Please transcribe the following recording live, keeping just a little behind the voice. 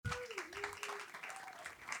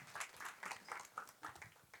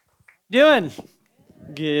Doing?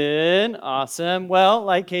 Good. Awesome. Well,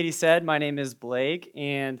 like Katie said, my name is Blake,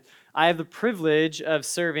 and I have the privilege of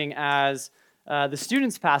serving as the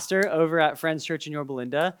students pastor over at Friends Church in Yorba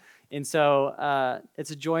Linda. And so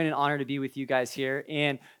it's a joy and an honor to be with you guys here.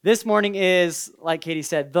 And this morning is, like Katie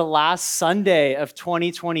said, the last Sunday of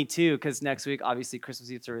 2022, because next week, obviously,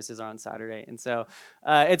 Christmas Eve services are on Saturday. And so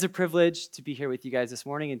it's a privilege to be here with you guys this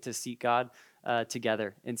morning and to seek God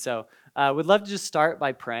together. And so would love to just start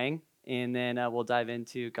by praying, and then we'll dive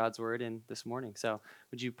into God's word in this morning. So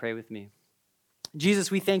would you pray with me? Jesus,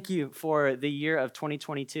 we thank you for the year of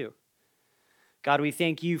 2022. God, we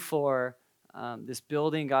thank you for this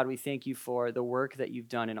building. God, we thank you for the work that you've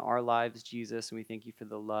done in our lives, Jesus, and we thank you for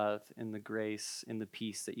the love and the grace and the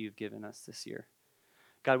peace that you've given us this year.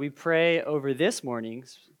 God, we pray over this morning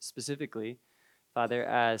specifically, Father,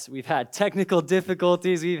 as we've had technical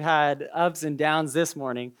difficulties, we've had ups and downs this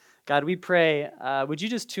morning. God, we pray, would you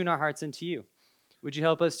just tune our hearts into you? Would you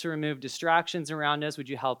help us to remove distractions around us? Would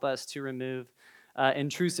you help us to remove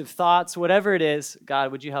intrusive thoughts? Whatever it is,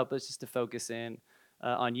 God, would you help us just to focus in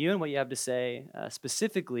on you and what you have to say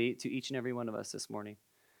specifically to each and every one of us this morning.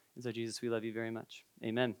 And so, Jesus, we love you very much.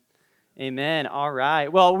 Amen. Amen. All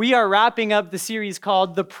right. Well, we are wrapping up the series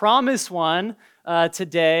called The Promised One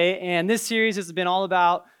today. And this series has been all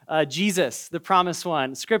about Jesus, the Promised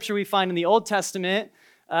One. Scripture we find in the Old Testament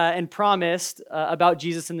and promised about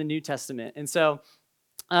Jesus in the New Testament. And so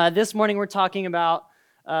this morning we're talking about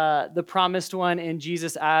the Promised One and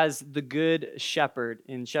Jesus as the Good Shepherd.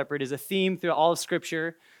 And shepherd is a theme through all of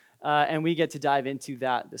Scripture, and we get to dive into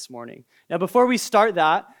that this morning. Now, before we start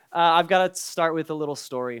that, I've got to start with a little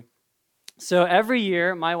story. So every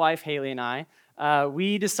year, my wife Haley and I,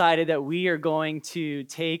 we decided that we are going to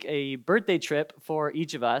take a birthday trip for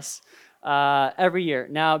each of us every year.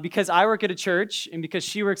 Now, because I work at a church and because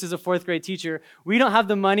she works as a fourth grade teacher, we don't have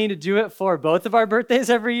the money to do it for both of our birthdays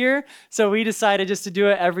every year. So we decided just to do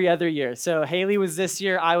it every other year. So Haley was this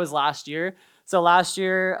year, I was last year. So last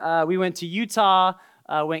year, we went to Utah,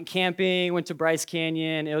 went camping, went to Bryce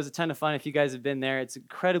Canyon. It was a ton of fun if you guys have been there. It's an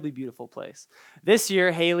incredibly beautiful place. This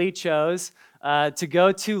year, Haley chose to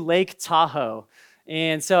go to Lake Tahoe.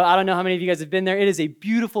 And so I don't know how many of you guys have been there. It is a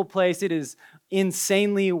beautiful place. It is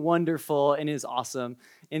insanely wonderful and is awesome.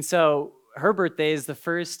 And so her birthday is the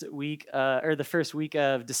first week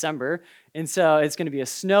of December. And so it's going to be a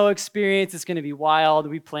snow experience. It's going to be wild.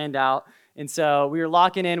 We planned out. And so we were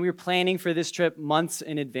locking in. We were planning for this trip months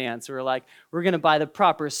in advance. We were like, we're going to buy the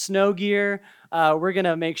proper snow gear. We're going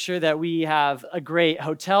to make sure that we have a great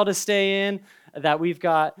hotel to stay in, that we've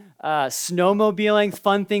got snowmobiling,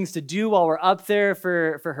 fun things to do while we're up there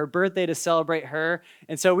for her birthday to celebrate her.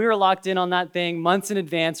 And so we were locked in on that thing months in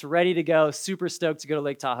advance, ready to go, super stoked to go to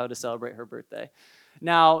Lake Tahoe to celebrate her birthday.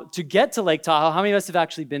 Now, to get to Lake Tahoe, how many of us have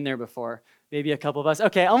actually been there before? Maybe a couple of us.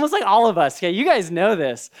 Okay, almost like all of us. Okay, you guys know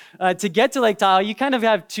this. To get to Lake Tahoe, you kind of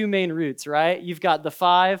have two main routes, right? You've got the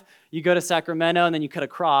 5, you go to Sacramento, and then you cut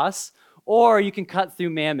across. Or you can cut through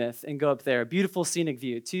Mammoth and go up there. Beautiful scenic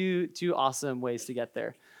view. Two awesome ways to get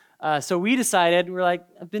there. So we decided, we're like,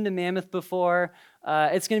 I've been to Mammoth before.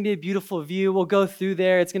 It's going to be a beautiful view. We'll go through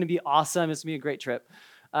there. It's going to be awesome. It's going to be a great trip.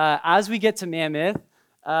 As we get to Mammoth,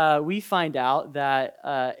 we find out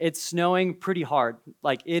that it's snowing pretty hard.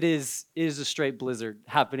 Like it is a straight blizzard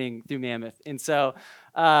happening through Mammoth. And so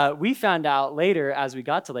we found out later as we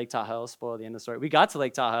got to Lake Tahoe, spoil the end of the story, we got to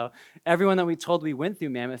Lake Tahoe, everyone that we told we went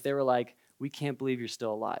through Mammoth, they were like, we can't believe you're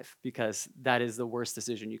still alive because that is the worst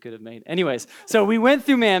decision you could have made. Anyways, so we went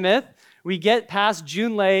through Mammoth, we get past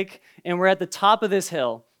June Lake, and we're at the top of this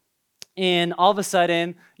hill. And all of a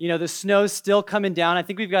sudden, the snow's still coming down. I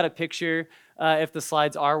think we've got a picture if the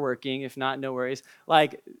slides are working. If not, no worries.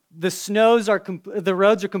 Like the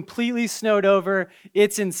roads are completely snowed over.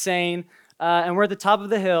 It's insane. And we're at the top of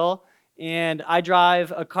the hill, and I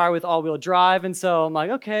drive a car with all-wheel drive. And so I'm like,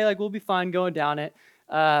 okay, like we'll be fine going down it.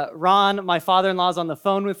 Ron, my father-in-law, is on the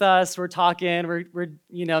phone with us. We're talking.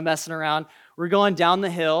 We're messing around. We're going down the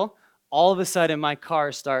hill. All of a sudden, my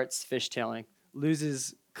car starts fishtailing,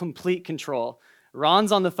 loses complete control.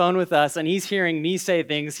 Ron's on the phone with us, and he's hearing me say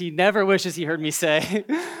things he never wishes he heard me say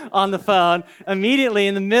on the phone. Immediately,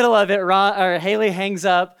 in the middle of it, Haley hangs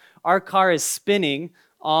up. Our car is spinning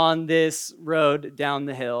on this road down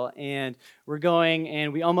the hill, and we're going,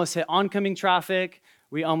 and we almost hit oncoming traffic.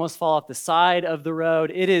 We almost fall off the side of the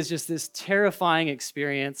road. It is just this terrifying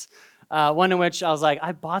experience. One in which I was like,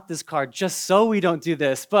 I bought this car just so we don't do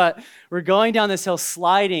this. But we're going down this hill,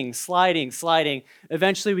 sliding.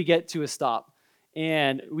 Eventually, we get to a stop.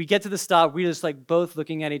 And we get to the stop. We just both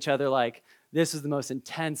looking at each other like, this is the most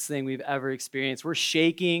intense thing we've ever experienced. We're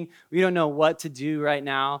shaking. We don't know what to do right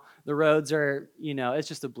now. The roads are, it's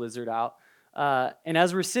just a blizzard out. And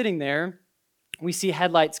as we're sitting there, we see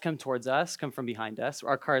headlights come towards us, come from behind us.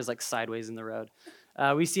 Our car is like sideways in the road.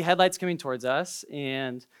 We see headlights coming towards us,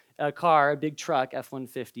 and a big truck,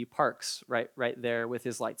 F-150, parks right there with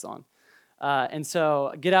his lights on. And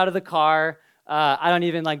so get out of the car. I don't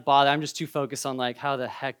even bother. I'm just too focused on how the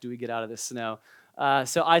heck do we get out of this snow?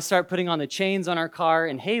 So I start putting on the chains on our car,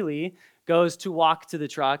 and Haley goes to walk to the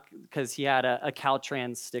truck because he had a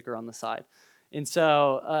Caltrans sticker on the side. And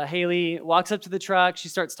so Haley walks up to the truck. She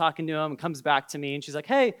starts talking to him and comes back to me, and she's like,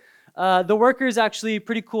 hey, the worker's actually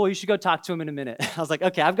pretty cool. You should go talk to him in a minute. I was like,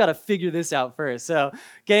 okay, I've got to figure this out first. So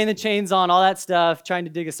getting the chains on, all that stuff, trying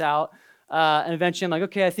to dig us out. And eventually I'm like,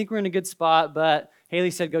 okay, I think we're in a good spot, but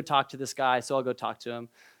Haley said, go talk to this guy, so I'll go talk to him.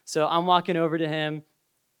 So I'm walking over to him.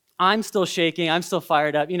 I'm still shaking. I'm still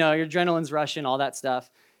fired up. Your adrenaline's rushing, all that stuff.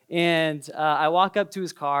 And I walk up to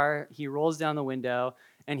his car. He rolls down the window,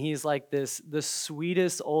 and he's like the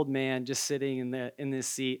sweetest old man just sitting in this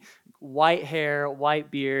seat, white hair,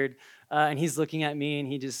 white beard, and he's looking at me,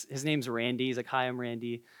 and his name's Randy. He's like, hi, I'm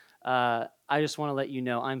Randy. I just want to let you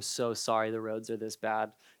know I'm so sorry the roads are this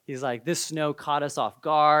bad. He's like, this snow caught us off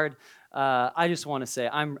guard. I just want to say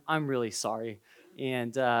I'm really sorry.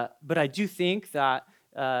 And but I do think that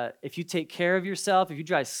if you take care of yourself, if you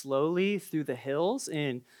drive slowly through the hills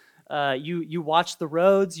and you watch the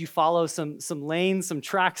roads, you follow some lanes, some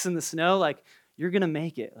tracks in the snow, you're going to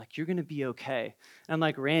make it. You're going to be okay. And I'm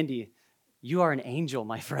like, Randy, you are an angel,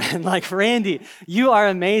 my friend. Randy, you are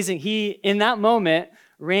amazing. In that moment,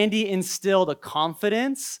 Randy instilled a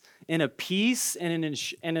confidence and a peace and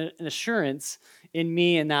an assurance in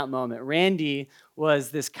me in that moment. Randy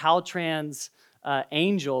was this Caltrans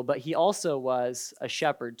angel, but he also was a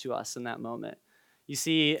shepherd to us in that moment. You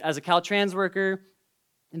see, as a Caltrans worker,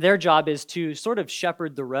 their job is to sort of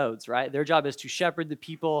shepherd the roads, right? Their job is to shepherd the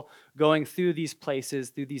people going through these places,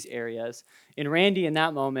 through these areas. And Randy, in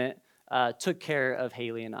that moment, took care of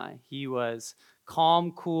Haley and I. He was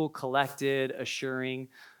calm, cool, collected, assuring,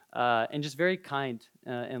 and just very kind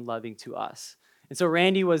and loving to us. And so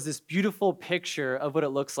Randy was this beautiful picture of what it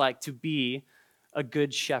looks like to be a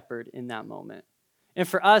good shepherd in that moment. And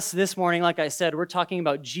for us this morning, like I said, we're talking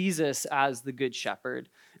about Jesus as the good shepherd.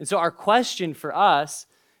 And so our question for us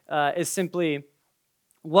is simply,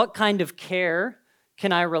 what kind of care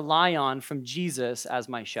can I rely on from Jesus as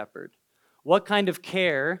my shepherd? What kind of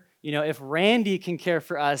care, if Randy can care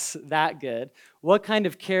for us that good, what kind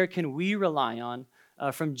of care can we rely on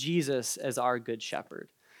from Jesus as our good shepherd?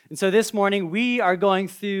 And so this morning, we are going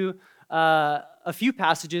through a few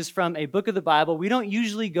passages from a book of the Bible we don't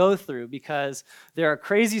usually go through because there are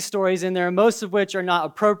crazy stories in there, most of which are not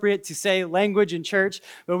appropriate to say language in church,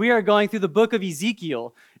 but we are going through the book of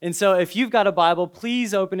Ezekiel. And so if you've got a Bible,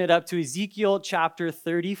 please open it up to Ezekiel chapter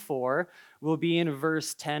 34. We'll be in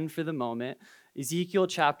verse 10 for the moment. Ezekiel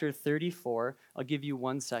chapter 34. I'll give you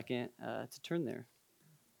 1 second to turn there.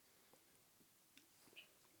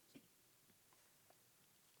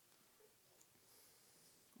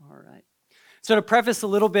 All right. So to preface a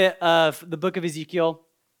little bit of the book of Ezekiel,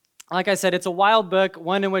 like I said, it's a wild book,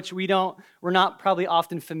 one in which we're not probably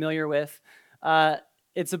often familiar with.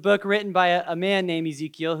 It's a book written by a man named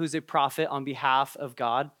Ezekiel, who's a prophet on behalf of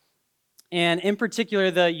God. And in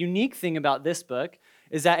particular, the unique thing about this book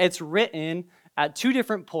is that it's written at two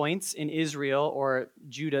different points in Israel or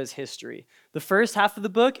Judah's history. The first half of the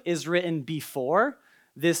book is written before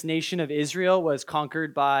this nation of Israel was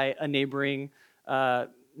conquered by a neighboring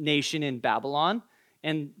nation in Babylon.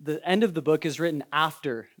 And the end of the book is written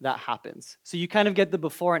after that happens. So you kind of get the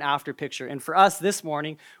before and after picture. And for us this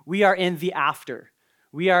morning, we are in the after.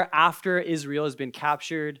 We are after Israel has been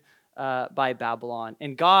captured by Babylon.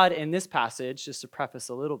 And God in this passage, just to preface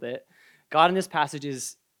a little bit, God in this passage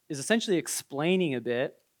is essentially explaining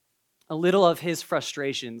a little of his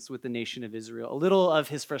frustrations with the nation of Israel, a little of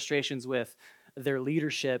his frustrations with their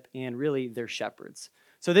leadership and really their shepherds.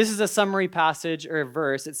 So this is a summary passage or a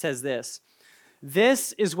verse. It says this: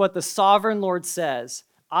 "This is what the sovereign Lord says,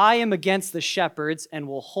 I am against the shepherds and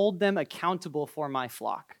will hold them accountable for my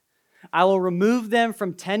flock. I will remove them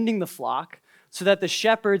from tending the flock so that the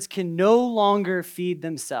shepherds can no longer feed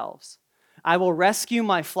themselves. I will rescue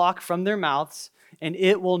my flock from their mouths, and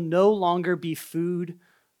it will no longer be food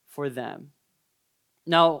for them."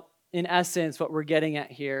 Now, in essence, what we're getting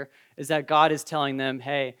at here is that God is telling them,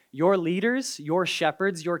 hey, your leaders, your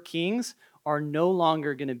shepherds, your kings are no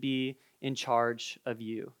longer going to be in charge of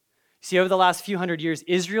you. See, over the last few hundred years,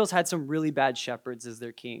 Israel's had some really bad shepherds as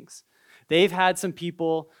their kings. They've had some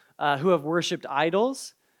people who have worshiped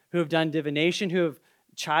idols, who have done divination, who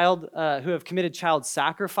have committed child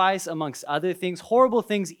sacrifice, amongst other things, horrible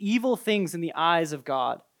things, evil things in the eyes of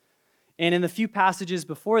God. And in the few passages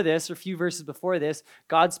before this, or few verses before this,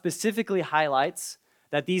 God specifically highlights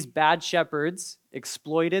that these bad shepherds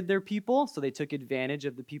exploited their people, so they took advantage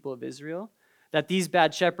of the people of Israel, that these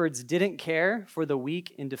bad shepherds didn't care for the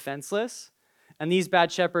weak and defenseless, and these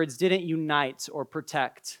bad shepherds didn't unite or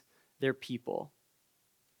protect their people.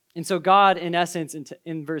 And so God, in essence,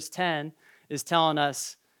 in verse 10, is telling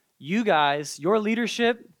us, you guys, your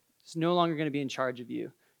leadership is no longer going to be in charge of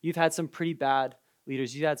you. You've had some pretty bad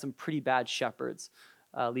leaders. You've had some pretty bad shepherds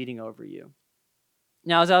leading over you.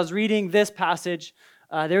 Now, as I was reading this passage,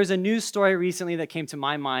 there was a news story recently that came to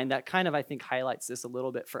my mind that kind of, I think, highlights this a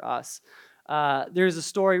little bit for us. There's a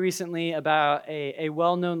story recently about a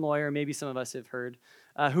well-known lawyer, maybe some of us have heard,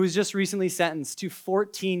 who was just recently sentenced to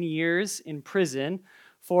 14 years in prison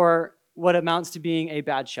for what amounts to being a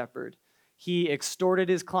bad shepherd. He extorted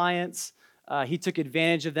his clients. He took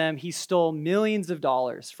advantage of them. He stole millions of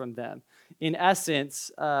dollars from them. In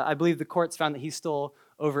essence, I believe the courts found that he stole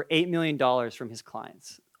over $8 million from his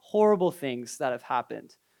clients. Horrible things that have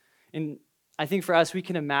happened. And I think for us, we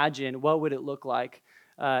can imagine what would it look like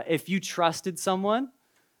if you trusted someone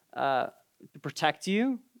to protect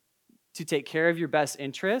you, to take care of your best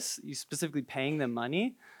interests, you specifically paying them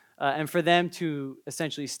money, and for them to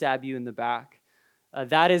essentially stab you in the back.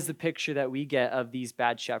 That is the picture that we get of these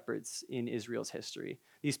bad shepherds in Israel's history.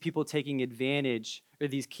 These people taking advantage, or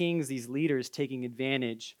these kings, these leaders taking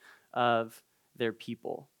advantage of their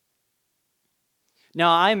people.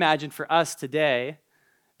 Now, I imagine for us today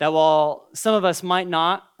that while some of us might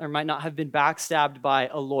not have been backstabbed by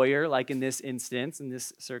a lawyer, like in this instance, in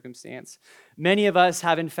this circumstance, many of us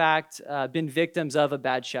have in fact been victims of a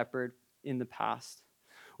bad shepherd in the past.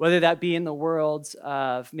 Whether that be in the worlds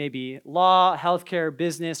of maybe law, healthcare,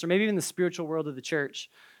 business, or maybe even the spiritual world of the church,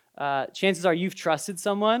 chances are you've trusted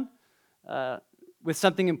someone with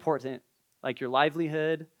something important, like your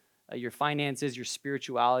livelihood, your finances, your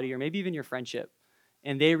spirituality, or maybe even your friendship.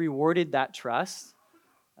 And they rewarded that trust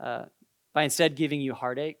by instead giving you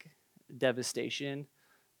heartache, devastation,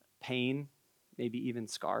 pain, maybe even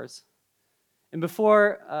scars. And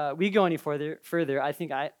before we go any further, I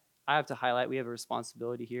think I have to highlight, we have a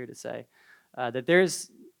responsibility here to say that there's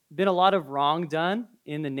been a lot of wrong done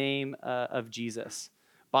in the name of Jesus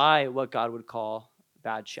by what God would call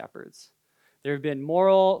bad shepherds. There have been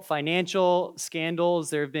moral, financial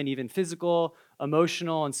scandals. There have been even physical,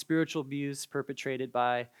 emotional, and spiritual abuse perpetrated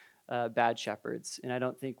by bad shepherds. And I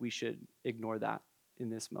don't think we should ignore that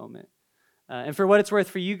in this moment. And for what it's worth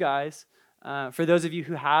for you guys, for those of you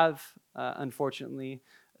who have unfortunately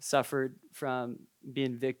suffered from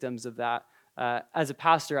being victims of that, as a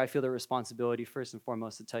pastor, I feel the responsibility first and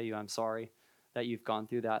foremost to tell you I'm sorry that you've gone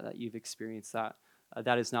through that you've experienced that.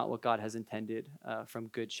 That is not what God has intended from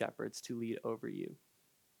good shepherds to lead over you.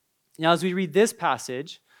 Now, as we read this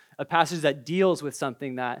passage, a passage that deals with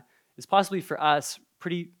something that is possibly for us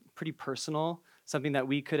pretty personal, something that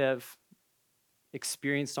we could have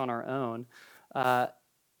experienced on our own, I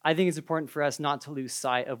think it's important for us not to lose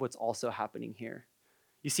sight of what's also happening here.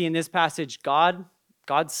 You see, in this passage, God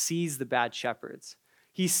sees the bad shepherds.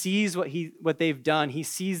 He sees what they've done. He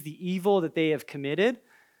sees the evil that they have committed,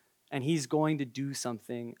 and he's going to do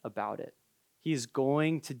something about it. He's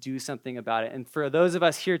going to do something about it. And for those of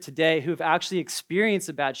us here today who've actually experienced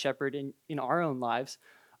a bad shepherd in our own lives,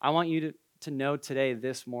 I want you to know today,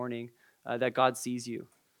 this morning, that God sees you,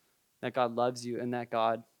 that God loves you, and that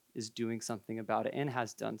God is doing something about it and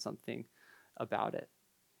has done something about it.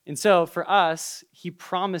 And so for us, he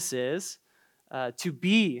promises to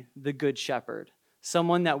be the good shepherd,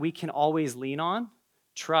 someone that we can always lean on,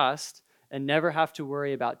 trust, and never have to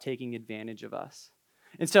worry about taking advantage of us.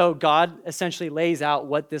 And so God essentially lays out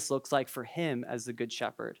what this looks like for him as the good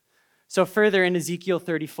shepherd. So further in Ezekiel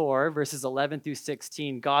 34, verses 11 through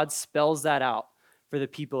 16, God spells that out for the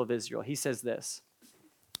people of Israel. He says this,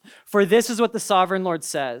 "For this is what the sovereign Lord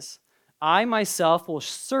says, I myself will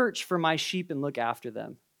search for my sheep and look after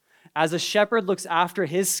them. As a shepherd looks after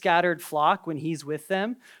his scattered flock when he's with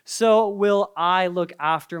them, so will I look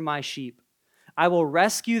after my sheep. I will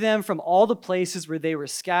rescue them from all the places where they were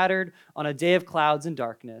scattered on a day of clouds and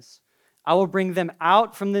darkness. I will bring them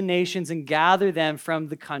out from the nations and gather them from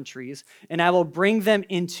the countries, and I will bring them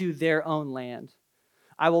into their own land.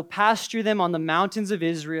 I will pasture them on the mountains of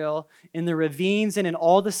Israel, in the ravines and in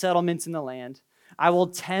all the settlements in the land. I will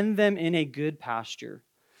tend them in a good pasture.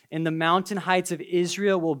 And the mountain heights of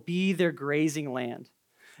Israel will be their grazing land.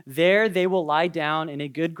 There they will lie down in a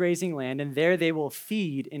good grazing land, and there they will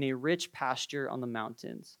feed in a rich pasture on the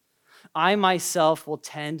mountains. I myself will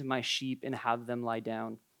tend my sheep and have them lie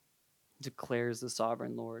down, declares the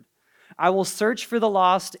sovereign Lord. I will search for the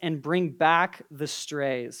lost and bring back the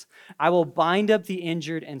strays. I will bind up the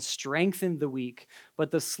injured and strengthen the weak,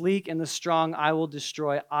 but the sleek and the strong I will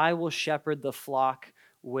destroy. I will shepherd the flock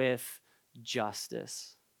with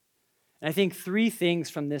justice. And I think three things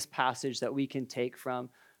from this passage that we can take from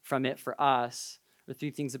it for us, or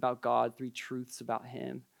three things about God, three truths about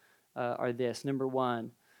him, are this. Number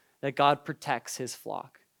one, that God protects his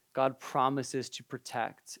flock. God promises to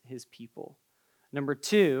protect his people. Number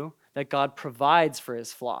two, that God provides for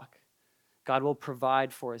his flock. God will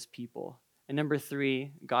provide for his people. And number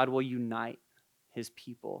three, God will unite his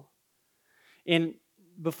people. And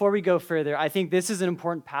before we go further, I think this is an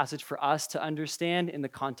important passage for us to understand in the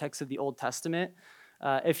context of the Old Testament.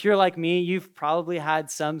 If you're like me, you've probably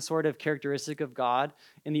had some sort of characteristic of God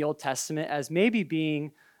in the Old Testament as maybe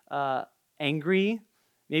being angry,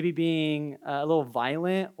 maybe being a little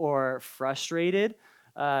violent or frustrated.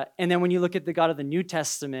 And then when you look at the God of the New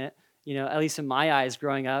Testament, at least in my eyes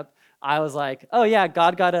growing up, I was like, oh yeah,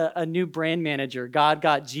 God got a new brand manager. God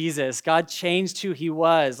got Jesus. God changed who he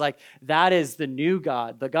was. Like, that is the new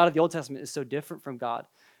God. The God of the Old Testament is so different from God.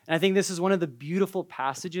 And I think this is one of the beautiful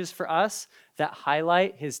passages for us that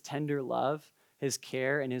highlight his tender love, his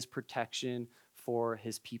care, and his protection for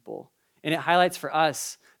his people. And it highlights for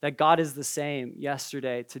us that God is the same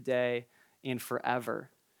yesterday, today, and forever.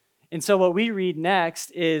 And so what we read next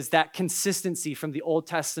is that consistency from the Old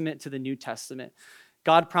Testament to the New Testament.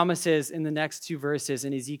 God promises in the next two verses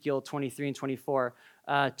in Ezekiel 23 and 24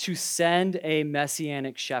 to send a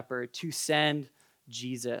messianic shepherd, to send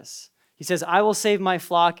Jesus. He says, I will save my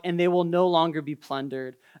flock and they will no longer be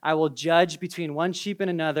plundered. I will judge between one sheep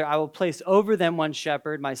and another. I will place over them one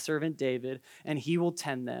shepherd, my servant David, and he will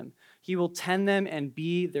tend them. He will tend them and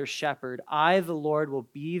be their shepherd. I, the Lord, will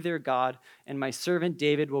be their God, and my servant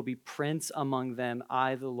David will be prince among them.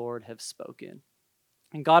 I, the Lord, have spoken.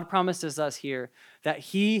 And God promises us here that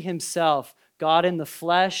he himself, God in the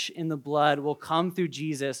flesh, in the blood, will come through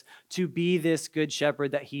Jesus to be this good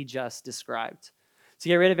shepherd that he just described. To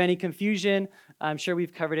get rid of any confusion, I'm sure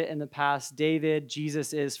we've covered it in the past.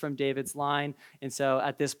 Jesus is from David's line. And so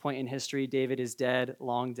at this point in history, David is dead,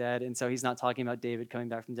 long dead. And so he's not talking about David coming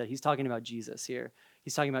back from the dead. He's talking about Jesus here.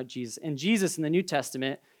 He's talking about Jesus. And Jesus in the New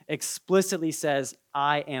Testament explicitly says,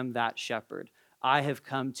 I am that shepherd. I have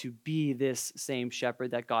come to be this same shepherd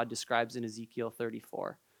that God describes in Ezekiel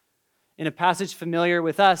 34. In a passage familiar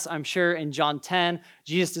with us, I'm sure in John 10,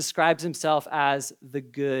 Jesus describes himself as the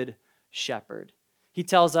good shepherd. He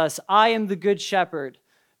tells us, I am the good shepherd.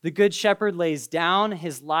 The good shepherd lays down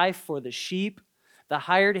his life for the sheep. The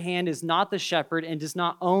hired hand is not the shepherd and does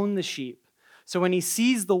not own the sheep. So when he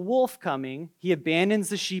sees the wolf coming, he abandons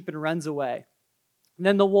the sheep and runs away. And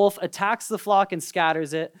then the wolf attacks the flock and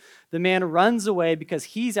scatters it. The man runs away because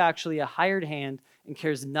he's actually a hired hand and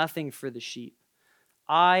cares nothing for the sheep.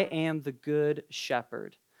 I am the good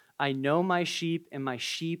shepherd. I know my sheep and my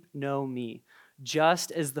sheep know me.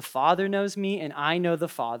 Just as the Father knows me and I know the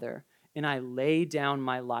Father, and I lay down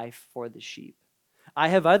my life for the sheep. I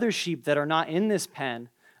have other sheep that are not in this pen.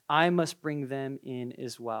 I must bring them in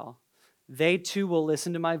as well. They too will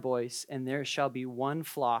listen to my voice, and there shall be one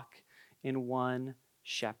flock and one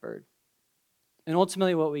shepherd. And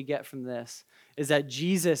ultimately what we get from this is that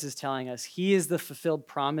Jesus is telling us he is the fulfilled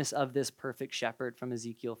promise of this perfect shepherd from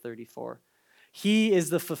Ezekiel 34. He is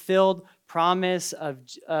the fulfilled promise of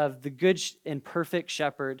the good and perfect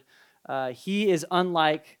shepherd. He is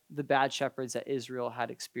unlike the bad shepherds that Israel had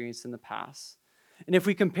experienced in the past. And if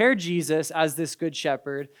we compare Jesus as this good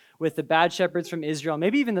shepherd with the bad shepherds from Israel,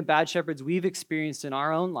 maybe even the bad shepherds we've experienced in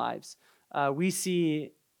our own lives, we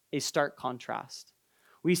see a stark contrast.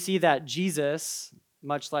 We see that Jesus,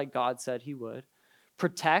 much like God said he would,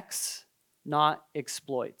 protects, not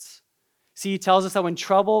exploits. See, he tells us that when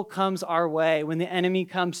trouble comes our way, when the enemy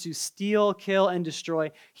comes to steal, kill, and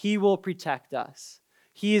destroy, he will protect us.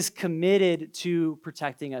 He is committed to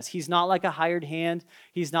protecting us. He's not like a hired hand.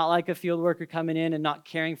 He's not like a field worker coming in and not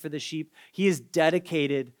caring for the sheep. He is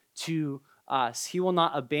dedicated to us. He will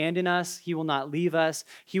not abandon us. He will not leave us.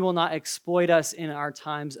 He will not exploit us in our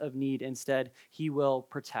times of need. Instead, he will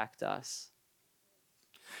protect us.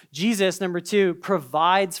 Jesus, number two,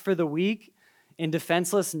 provides for the weak and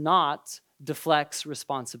defenseless, not deflects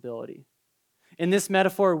responsibility. In this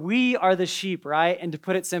metaphor, we are the sheep, right? And to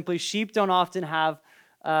put it simply, sheep don't often have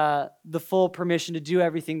the full permission to do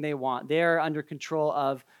everything they want. They are under control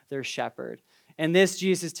of their shepherd. And this,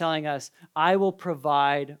 Jesus is telling us, I will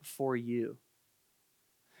provide for you.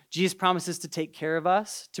 Jesus promises to take care of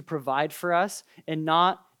us, to provide for us, and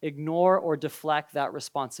not ignore or deflect that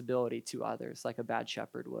responsibility to others like a bad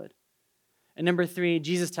shepherd would. And number 3,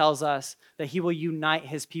 Jesus tells us that he will unite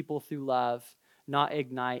his people through love, not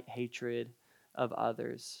ignite hatred of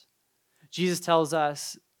others. Jesus tells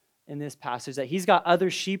us in this passage that he's got other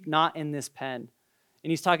sheep not in this pen. And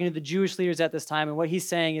he's talking to the Jewish leaders at this time. And what he's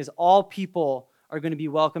saying is all people are going to be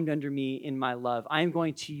welcomed under me in my love. I am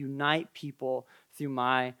going to unite people through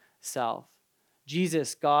myself.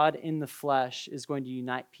 Jesus, God in the flesh, is going to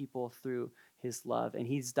unite people through his love. And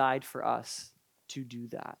he's died for us to do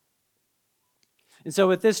that. And so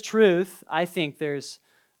with this truth, I think there's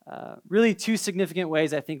really 2 significant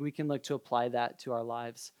ways I think we can look to apply that to our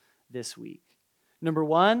lives this week. Number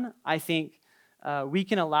 1, I think we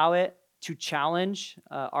can allow it to challenge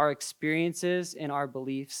our experiences and our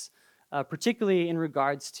beliefs, particularly in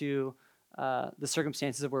regards to the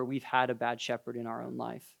circumstances of where we've had a bad shepherd in our own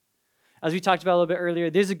life. As we talked about a little bit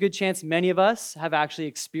earlier, there's a good chance many of us have actually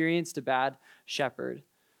experienced a bad shepherd.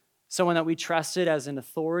 Someone that we trusted as an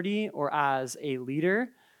authority or as a leader,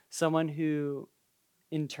 someone who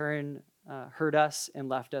in turn hurt us and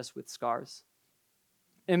left us with scars.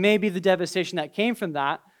 And maybe the devastation that came from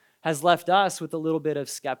that has left us with a little bit of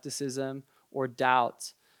skepticism or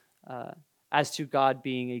doubt as to God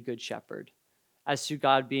being a good shepherd, as to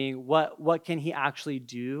God being what can he actually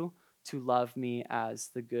do to love me as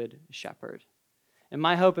the good shepherd. And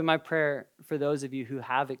my hope and my prayer for those of you who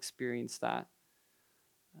have experienced that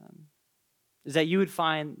is that you would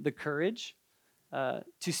find the courage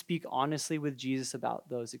to speak honestly with Jesus about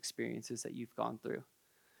those experiences that you've gone through,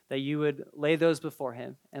 that you would lay those before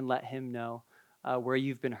him and let him know where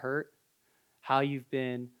you've been hurt, how you've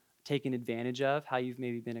been taken advantage of, how you've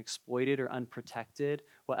maybe been exploited or unprotected,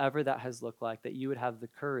 whatever that has looked like, that you would have the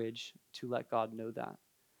courage to let God know that.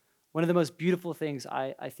 One of the most beautiful things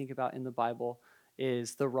I think about in the Bible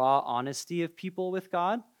is the raw honesty of people with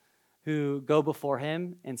God who go before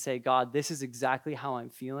him and say, God, this is exactly how I'm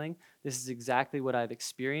feeling. This is exactly what I've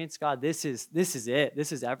experienced. God, this is it.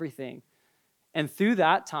 This is everything. And through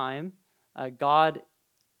that time, God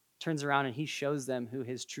turns around and he shows them who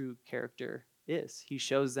his true character is. He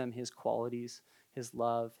shows them his qualities, his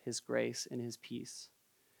love, his grace, and his peace.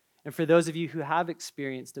 And for those of you who have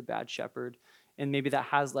experienced a bad shepherd, and maybe that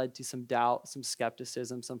has led to some doubt, some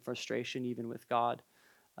skepticism, some frustration even with God,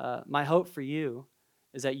 my hope for you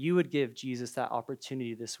is that you would give Jesus that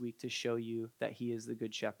opportunity this week to show you that he is the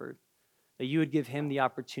good shepherd, that you would give him the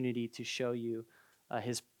opportunity to show you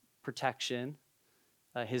his protection,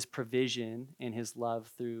 his provision, and his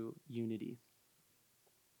love through unity.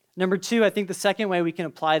 Number 2, I think the second way we can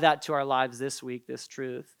apply that to our lives this week, this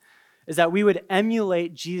truth, is that we would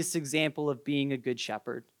emulate Jesus' example of being a good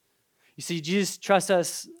shepherd. You see, Jesus trusts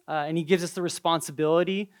us and he gives us the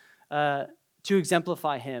responsibility to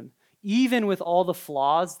exemplify him, even with all the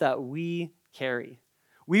flaws that we carry.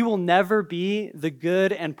 We will never be the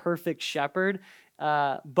good and perfect shepherd,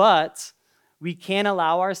 but we can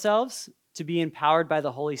allow ourselves to be empowered by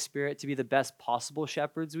the Holy Spirit to be the best possible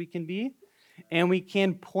shepherds we can be. And we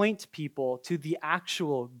can point people to the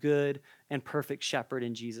actual good and perfect shepherd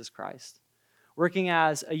in Jesus Christ. Working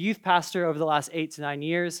as a youth pastor over the last 8 to 9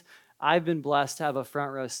 years, I've been blessed to have a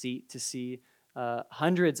front row seat to see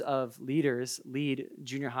hundreds of leaders lead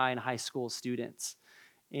junior high and high school students.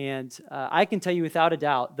 And I can tell you without a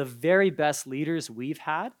doubt, the very best leaders we've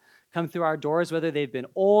had come through our doors, whether they've been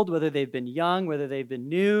old, whether they've been young, whether they've been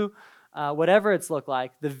new, whatever it's looked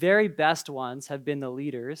like, the very best ones have been the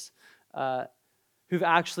leaders who've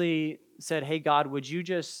actually said, hey, God, would you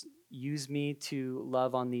just use me to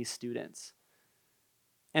love on these students?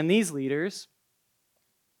 And these leaders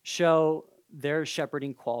show their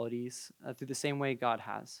shepherding qualities through the same way God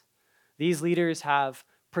has. These leaders have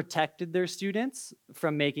protected their students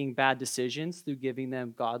from making bad decisions through giving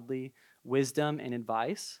them godly wisdom and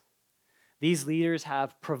advice. These leaders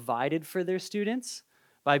have provided for their students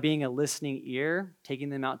by being a listening ear, taking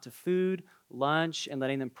them out to food, lunch, and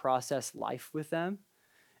letting them process life with them.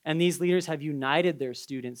 And these leaders have united their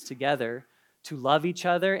students together to love each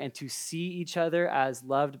other and to see each other as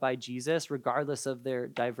loved by Jesus, regardless of their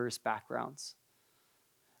diverse backgrounds.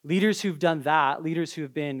 Leaders who've done that, leaders who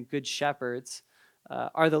have been good shepherds,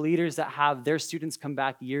 are the leaders that have their students come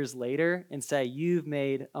back years later and say, you've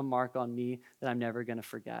made a mark on me that I'm never going to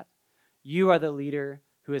forget. You are the leader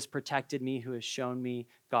who has protected me, who has shown me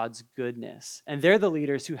God's goodness. And they're the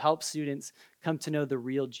leaders who help students come to know the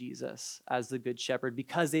real Jesus as the good shepherd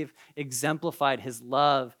because they've exemplified his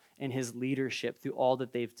love and his leadership through all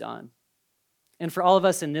that they've done. And for all of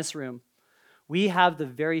us in this room, we have the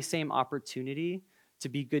very same opportunity to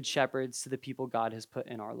be good shepherds to the people God has put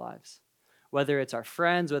in our lives. whether it's our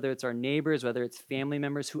friends, whether it's our neighbors, whether it's family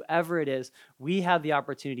members, whoever it is, we have the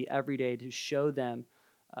opportunity every day to show them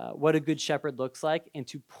what a good shepherd looks like and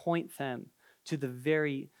to point them to the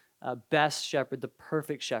very best shepherd, the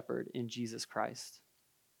perfect shepherd in Jesus Christ.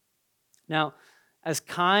 Now, as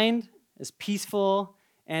kind, as peaceful,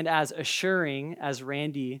 and as assuring as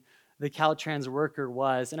Randy, the Caltrans worker,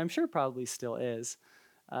 was, and I'm sure probably still is,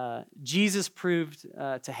 Jesus proved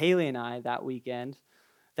to Haley and I that weekend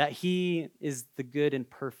that he is the good and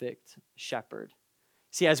perfect shepherd.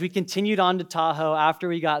 See, as we continued on to Tahoe after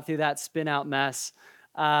we got through that spin-out mess,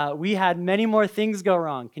 we had many more things go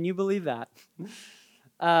wrong. Can you believe that?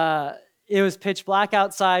 It was pitch black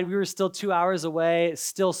outside. We were still 2 hours away,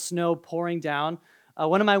 still snow pouring down.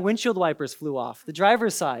 One of my windshield wipers flew off, the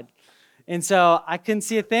driver's side. And so I couldn't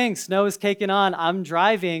see a thing. Snow is caking on. I'm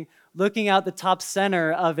driving, looking out the top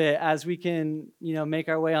center of it as we can, make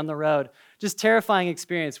our way on the road. Just terrifying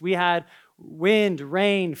experience. We had wind,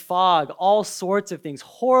 rain, fog, all sorts of things.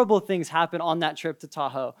 Horrible things happened on that trip to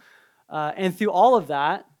Tahoe. And through all of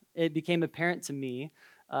that, it became apparent to me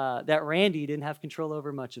that Randy didn't have control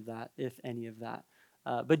over much of that, if any of that.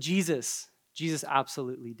 But Jesus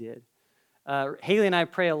absolutely did. Haley and I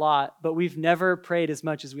pray a lot, but we've never prayed as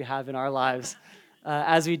much as we have in our lives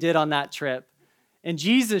as we did on that trip. And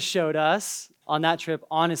Jesus showed us on that trip,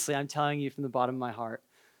 honestly, I'm telling you from the bottom of my heart,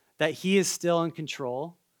 that he is still in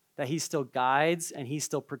control, that he still guides, and he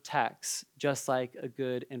still protects, just like a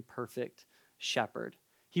good and perfect shepherd.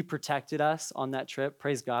 He protected us on that trip.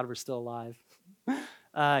 Praise God, we're still alive.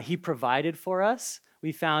 He provided for us.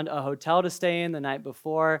 We found a hotel to stay in the night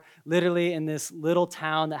before, literally in this little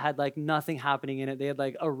town that had nothing happening in it. They had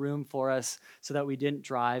a room for us so that we didn't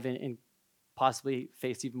drive and possibly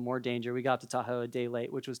face even more danger. We got to Tahoe a day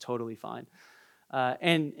late, which was totally fine.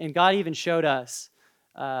 And God even showed us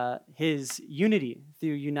his unity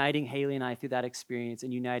through uniting Haley and I through that experience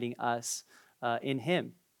and uniting us in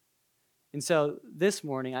him. And so this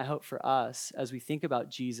morning, I hope for us, as we think about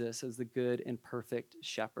Jesus as the good and perfect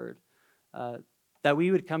shepherd, that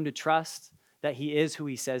we would come to trust that he is who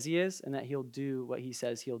he says he is and that he'll do what he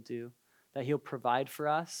says he'll do, that he'll provide for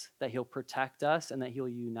us, that he'll protect us, and that he'll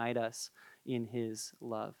unite us in his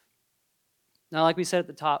love. Now, like we said at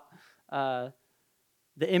the top, the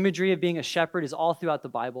imagery of being a shepherd is all throughout the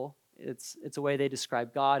Bible. It's a way they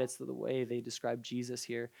describe God. It's the way they describe Jesus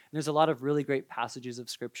here. And there's a lot of really great passages of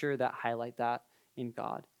Scripture that highlight that in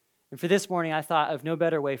God. And for this morning, I thought of no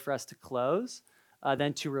better way for us to close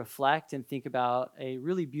than to reflect and think about a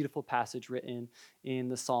really beautiful passage written in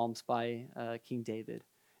the Psalms by King David.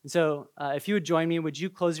 And so if you would join me, would you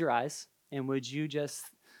close your eyes and would you just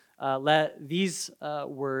let these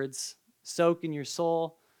words soak in your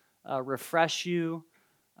soul, refresh you,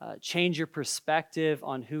 change your perspective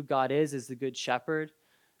on who God is as the good shepherd?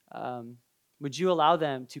 Would you allow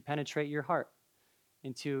them to penetrate your heart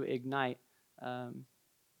and to ignite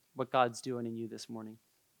what God's doing in you this morning?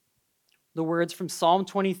 The words from Psalm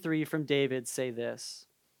 23 from David say this: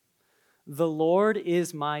 "The Lord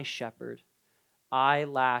is my shepherd, I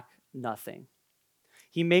lack nothing.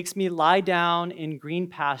 He makes me lie down in green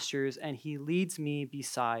pastures, and he leads me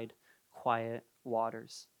beside quiet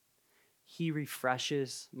waters. He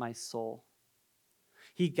refreshes my soul.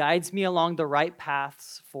 He guides me along the right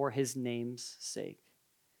paths for his name's sake.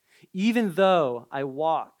 Even though I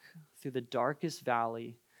walk through the darkest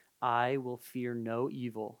valley, I will fear no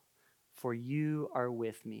evil, for you are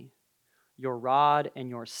with me. Your rod and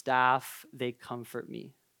your staff, they comfort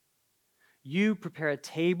me. You prepare a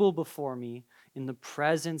table before me in the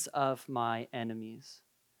presence of my enemies.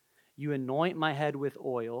 You anoint my head with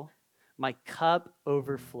oil. My cup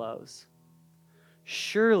overflows.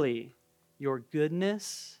 Surely your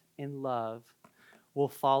goodness and love will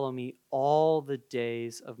follow me all the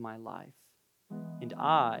days of my life, and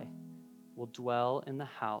I will dwell in the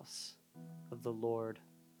house of the Lord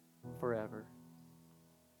forever."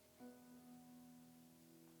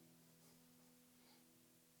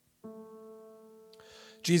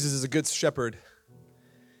 Jesus is a good shepherd.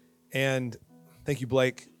 And thank you,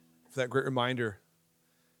 Blake, for that great reminder.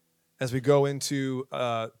 As we go into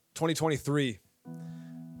 2023,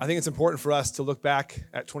 I think it's important for us to look back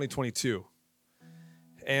at 2022.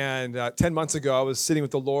 And 10 months ago, I was sitting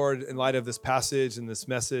with the Lord in light of this passage and this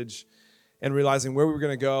message and realizing where we were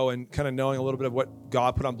going to go and kind of knowing a little bit of what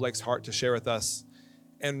God put on Blake's heart to share with us.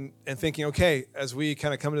 And thinking, okay, as we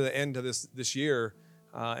kind of come to the end of this year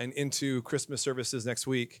and into Christmas services next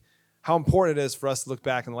week, how important it is for us to look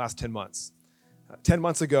back in the last 10 months. 10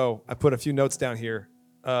 months ago, I put a few notes down here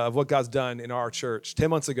of what God's done in our church. 10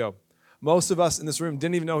 months ago, most of us in this room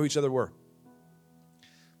didn't even know who each other were.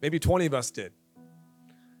 Maybe 20 of us did.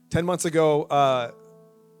 10 months ago,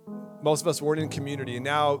 most of us weren't in community. And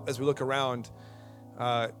now as we look around,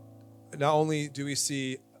 not only do we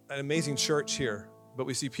see an amazing church here, but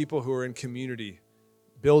we see people who are in community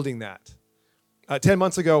building that. 10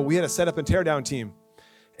 months ago, we had a set up and tear down team.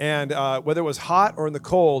 And whether it was hot or in the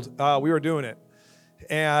cold, we were doing it.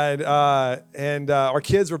 And our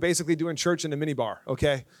kids were basically doing church in a minibar,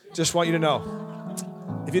 okay? Just want you to know.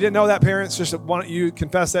 If you didn't know that, parents, just want you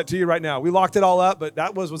confess that to you right now. We locked it all up, but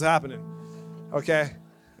that was what's happening, okay?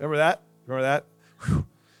 Remember that? Remember that? Whew.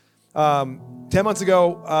 10 months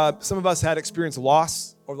ago, some of us had experienced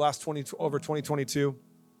loss over 2022.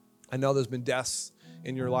 I know there's been deaths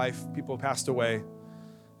in your life. People have passed away.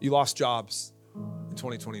 You lost jobs in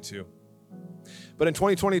 2022. But in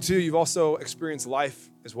 2022, you've also experienced life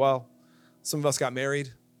as well. Some of us got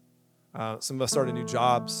married. Some of us started new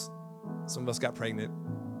jobs. Some of us got pregnant.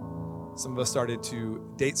 Some of us started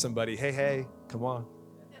to date somebody. Hey, come on.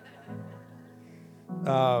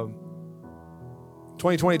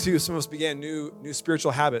 2022, some of us began new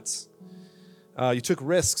spiritual habits. You took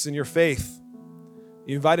risks in your faith.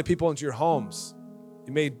 You invited people into your homes.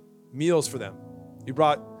 You made meals for them. You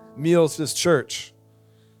brought meals to this church.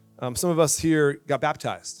 Some of us here got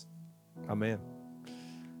baptized. Amen.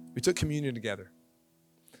 We took communion together.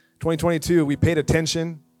 2022, we paid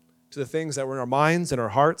attention to the things that were in our minds and our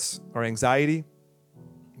hearts, our anxiety.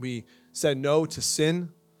 We said no to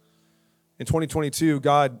sin. In 2022,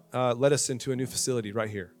 God led us into a new facility right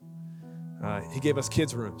here. He gave us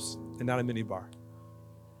kids' rooms and not a minibar.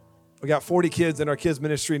 We got 40 kids in our kids'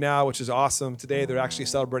 ministry now, which is awesome. Today, they're actually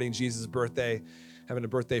celebrating Jesus' birthday, having a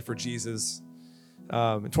birthday for Jesus.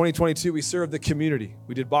 In 2022, we served the community.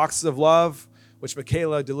 We did boxes of love, which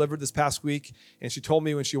Michaela delivered this past week. And she told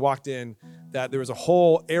me when she walked in that there was a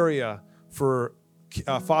whole area for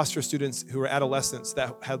foster students who were adolescents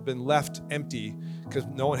that had been left empty because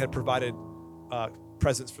no one had provided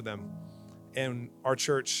presents for them. And our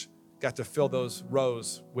church got to fill those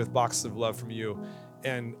rows with boxes of love from you.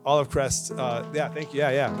 And Olive Crest, thank you.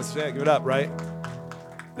 Yeah. Let's give it up, right?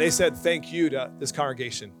 They said thank you to this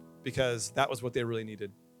congregation because that was what they really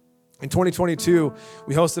needed. In 2022,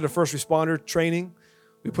 we hosted a first responder training.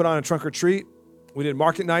 We put on a trunk or treat. We did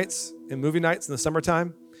market nights and movie nights in the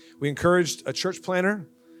summertime. We encouraged a church planner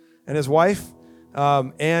and his wife,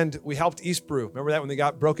 and we helped East Brew. Remember that when they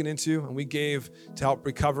got broken into, and we gave to help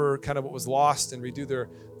recover kind of what was lost and redo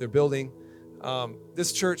their building.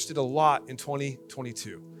 This church did a lot in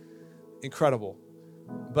 2022. Incredible.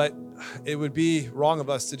 But it would be wrong of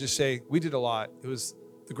us to just say we did a lot. It was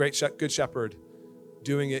the great Good Shepherd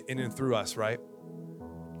doing it in and through us, right?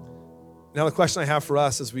 Now the question I have for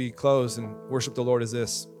us as we close and worship the Lord is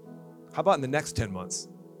this. How about in the next 10 months?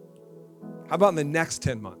 How about in the next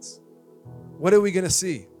 10 months? What are we going to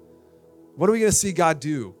see? What are we going to see God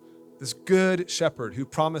do? This good shepherd who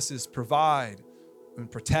promises provide and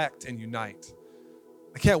protect and unite.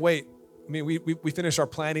 I can't wait. I mean, we finished our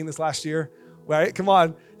planning this last year, right? Come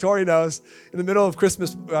on, Tori knows. In the middle of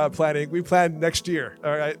Christmas planning, we planned next year,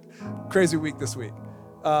 all right? Crazy week this week.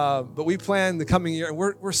 But we plan the coming year, and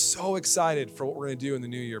we're so excited for what we're going to do in the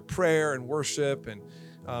new year. Prayer and worship and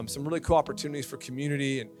some really cool opportunities for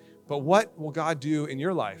community. But what will God do in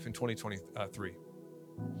your life in 2023?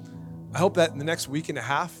 I hope that in the next week and a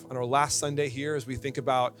half, on our last Sunday here, as we think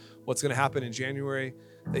about what's going to happen in January,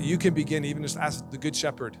 that you can begin even just ask the Good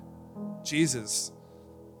Shepherd, Jesus,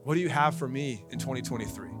 what do you have for me in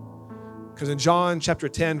 2023? Because in John chapter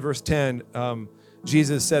 10, verse 10,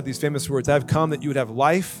 Jesus said these famous words, I've come that you would have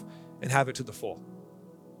life and have it to the full.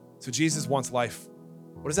 So Jesus wants life.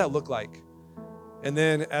 What does that look like? And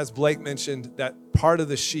then as Blake mentioned, that part of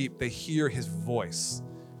the sheep, they hear his voice.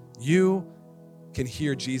 You can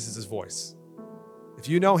hear Jesus' voice. If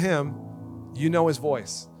you know him, you know his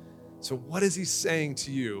voice. So what is he saying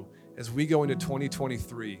to you as we go into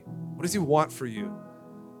 2023? What does he want for you?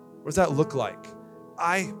 What does that look like?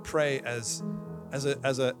 I pray as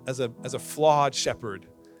a flawed shepherd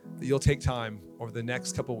that you'll take time over the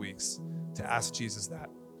next couple weeks to ask Jesus that.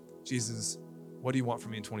 Jesus, what do you want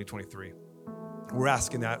from me in 2023? We're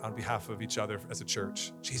asking that on behalf of each other as a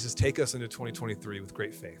church. Jesus, take us into 2023 with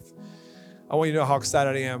great faith. I want you to know how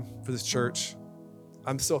excited I am for this church.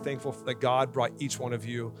 I'm so thankful that God brought each one of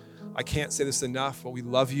you. I can't say this enough, but we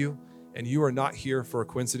love you, and you are not here for a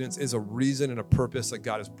coincidence. It is a reason and a purpose that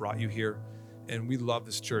God has brought you here, and we love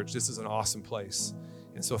this church. This is an awesome place,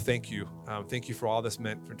 and so thank you. Thank you for all this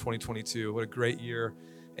meant for 2022. What a great year,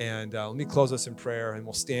 and let me close us in prayer, and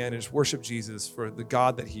we'll stand and just worship Jesus for the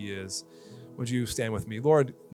God that he is. Would you stand with me? Lord,